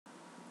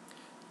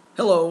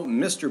Hello,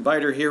 Mr.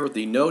 Biter here with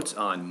the notes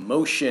on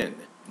motion.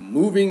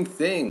 Moving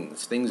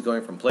things, things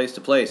going from place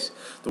to place.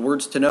 The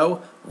words to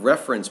know: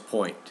 reference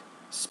point,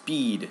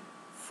 speed,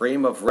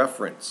 frame of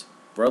reference,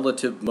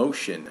 relative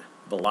motion,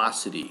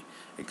 velocity,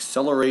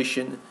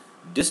 acceleration,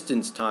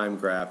 distance time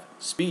graph,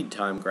 speed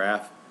time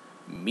graph,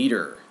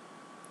 meter.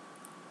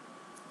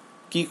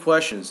 Key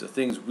questions, the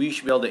things we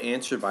should be able to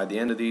answer by the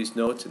end of these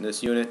notes in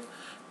this unit.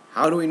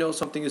 How do we know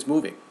something is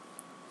moving?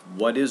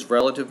 What is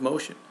relative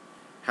motion?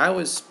 How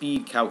is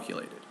speed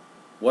calculated?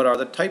 What are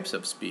the types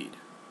of speed?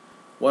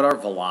 What are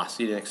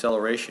velocity and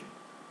acceleration?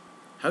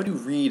 How do you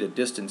read a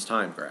distance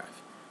time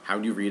graph? How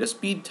do you read a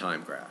speed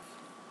time graph?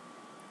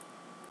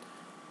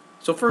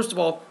 So first of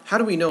all, how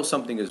do we know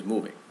something is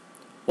moving?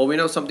 Well, we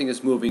know something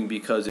is moving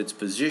because its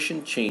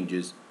position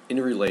changes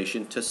in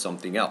relation to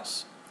something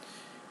else.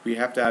 We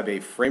have to have a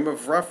frame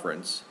of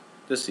reference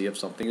to see if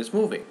something is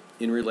moving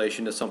in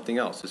relation to something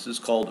else. This is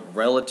called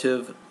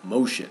relative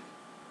motion.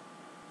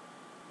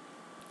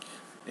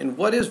 And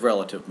what is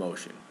relative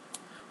motion?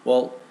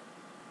 Well,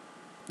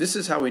 this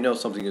is how we know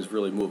something is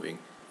really moving,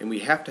 and we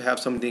have to have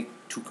something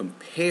to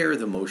compare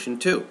the motion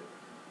to.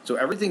 So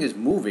everything is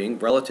moving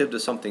relative to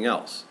something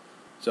else.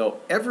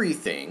 So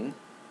everything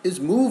is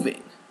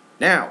moving.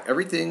 Now,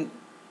 everything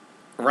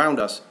around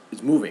us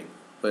is moving,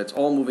 but it's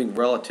all moving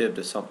relative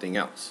to something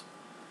else.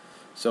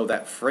 So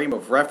that frame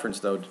of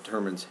reference, though,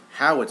 determines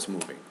how it's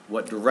moving.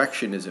 What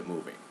direction is it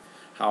moving?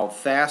 How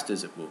fast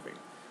is it moving?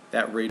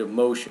 That rate of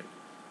motion.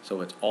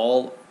 So it's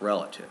all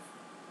relative.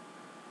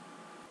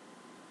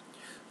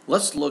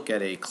 Let's look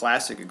at a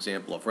classic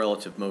example of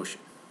relative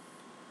motion.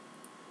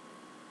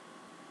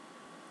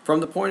 From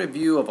the point of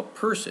view of a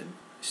person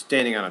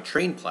standing on a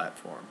train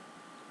platform,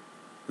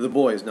 the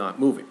boy is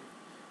not moving.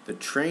 The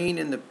train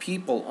and the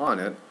people on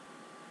it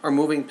are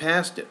moving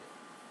past it.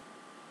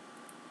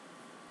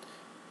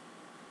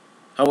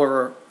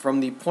 However, from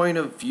the point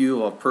of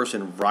view of a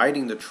person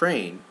riding the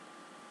train,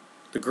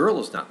 the girl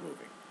is not moving.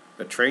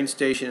 The train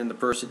station and the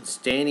person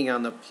standing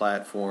on the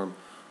platform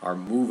are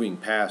moving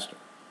past her.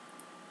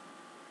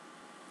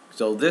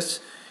 So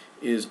this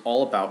is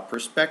all about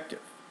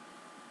perspective.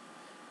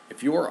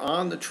 If you are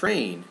on the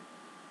train,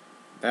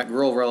 that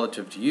girl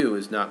relative to you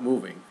is not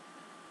moving,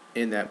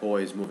 and that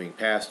boy is moving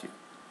past you.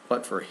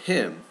 But for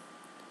him,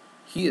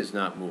 he is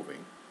not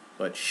moving,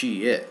 but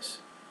she is.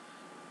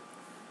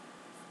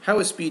 How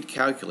is speed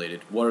calculated?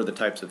 What are the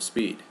types of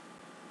speed?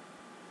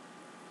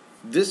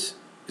 This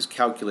is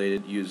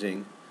calculated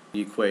using the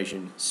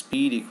equation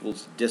speed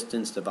equals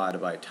distance divided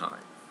by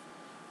time.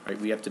 Right?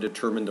 We have to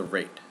determine the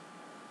rate.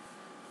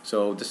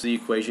 So this is the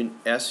equation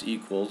S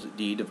equals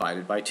D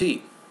divided by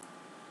T.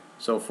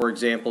 So for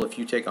example, if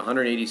you take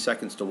 180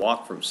 seconds to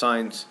walk from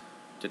science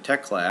to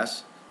tech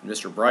class in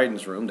Mr.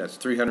 Bryden's room, that's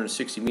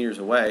 360 meters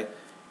away,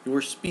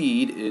 your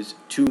speed is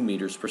 2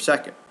 meters per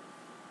second.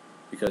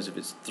 Because if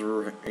it's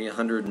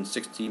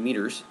 360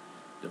 meters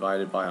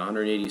divided by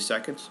 180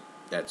 seconds,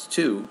 that's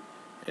 2.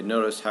 And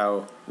notice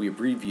how we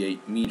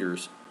abbreviate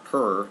meters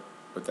per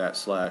with that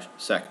slash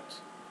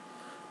seconds.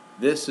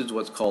 This is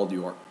what's called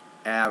your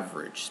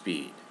average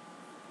speed.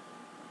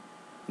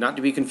 Not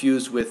to be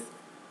confused with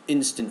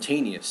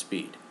instantaneous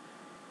speed.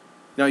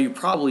 Now you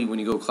probably, when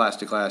you go class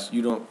to class,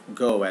 you don't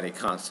go at a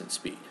constant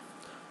speed.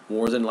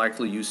 More than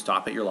likely you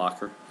stop at your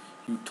locker,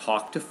 you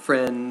talk to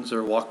friends,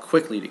 or walk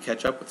quickly to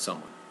catch up with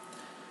someone.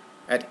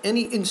 At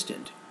any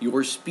instant,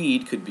 your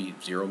speed could be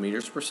 0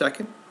 meters per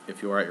second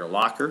if you are at your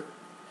locker,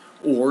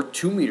 or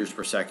 2 meters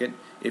per second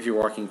if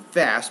you're walking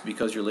fast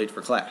because you're late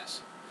for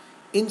class.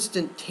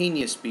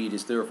 Instantaneous speed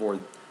is therefore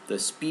the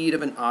speed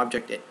of an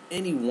object at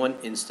any one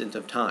instant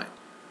of time.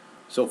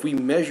 So if we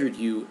measured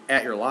you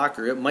at your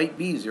locker, it might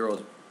be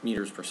 0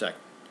 meters per second.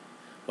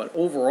 But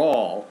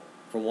overall,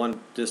 from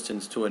one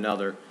distance to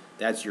another,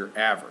 that's your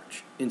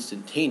average.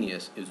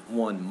 Instantaneous is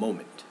 1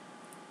 moment.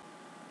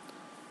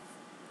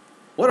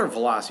 What are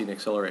velocity and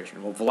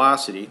acceleration? Well,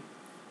 velocity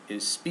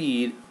is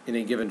speed in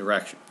a given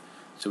direction.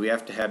 So we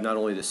have to have not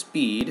only the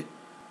speed,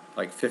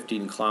 like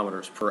 15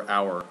 kilometers per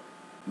hour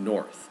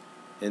north,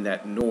 and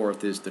that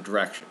north is the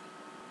direction.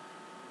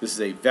 This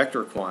is a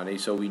vector quantity,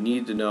 so we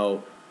need to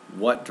know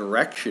what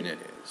direction it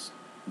is.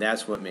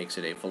 That's what makes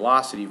it a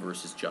velocity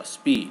versus just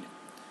speed.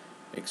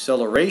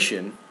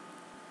 Acceleration,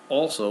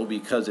 also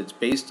because it's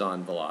based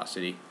on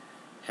velocity,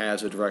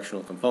 has a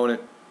directional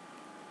component,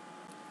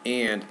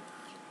 and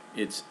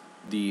it's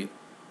the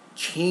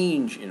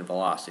change in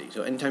velocity.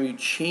 So anytime you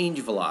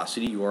change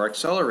velocity, you are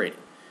accelerating.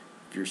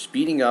 If you're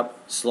speeding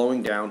up,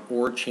 slowing down,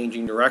 or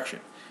changing direction.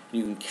 And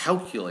you can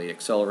calculate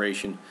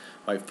acceleration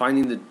by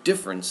finding the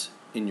difference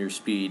in your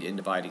speed and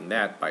dividing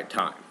that by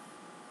time.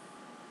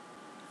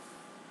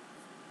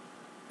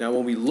 Now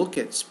when we look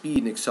at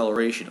speed and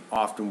acceleration,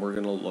 often we're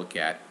going to look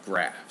at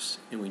graphs.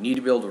 And we need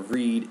to be able to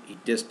read a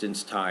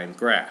distance time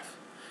graph.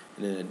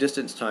 And in a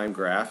distance time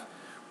graph,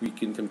 we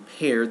can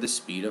compare the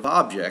speed of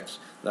objects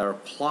that are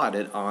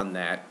plotted on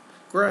that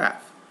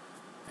graph.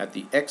 At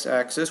the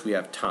x-axis, we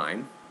have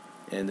time,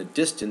 and the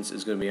distance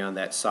is going to be on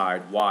that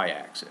side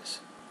y-axis.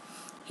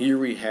 Here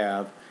we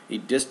have a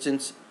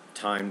distance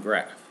time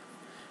graph.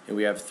 and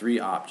we have three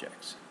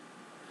objects.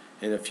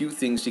 And a few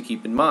things to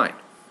keep in mind.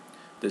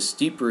 The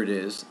steeper it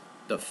is,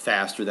 the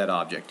faster that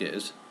object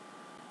is.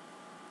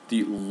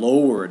 The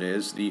lower it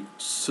is, the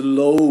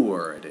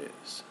slower it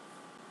is.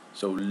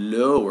 So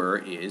lower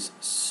is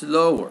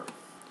slower.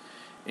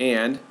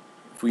 And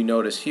if we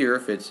notice here,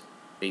 if it's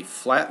a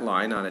flat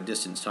line on a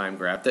distance time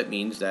graph, that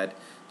means that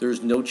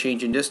there's no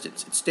change in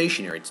distance. It's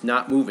stationary, it's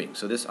not moving.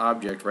 So this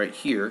object right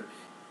here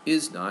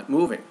is not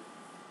moving.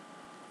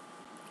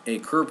 A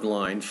curved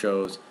line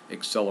shows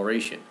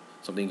acceleration,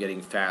 something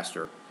getting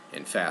faster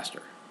and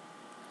faster.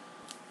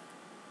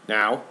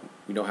 Now,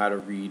 we know how to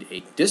read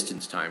a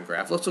distance time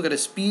graph. Let's look at a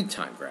speed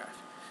time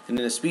graph. And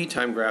in a speed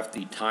time graph,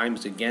 the time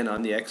is again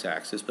on the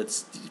x-axis, but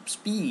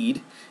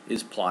speed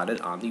is plotted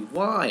on the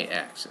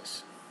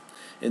y-axis.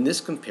 And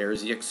this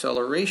compares the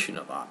acceleration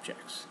of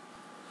objects.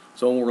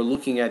 So when we're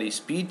looking at a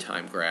speed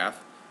time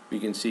graph, we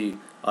can see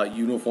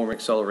uniform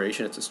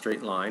acceleration. It's a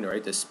straight line,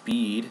 right? The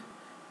speed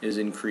is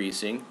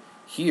increasing.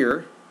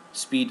 Here,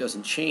 speed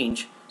doesn't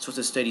change, so it's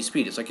a steady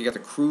speed. It's like you got the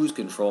cruise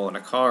control on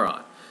a car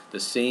on. The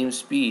same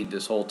speed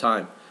this whole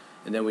time.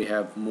 And then we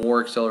have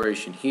more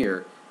acceleration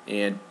here,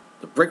 and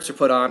the brakes are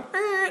put on,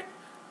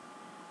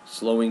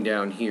 slowing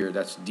down here.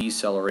 That's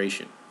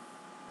deceleration.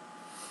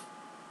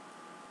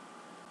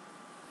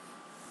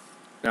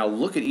 Now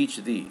look at each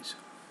of these.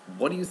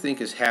 What do you think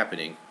is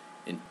happening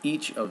in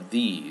each of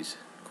these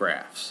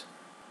graphs?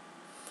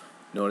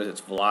 Notice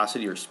it's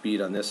velocity or speed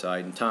on this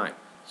side and time.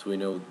 So we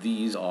know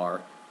these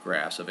are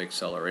graphs of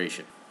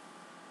acceleration.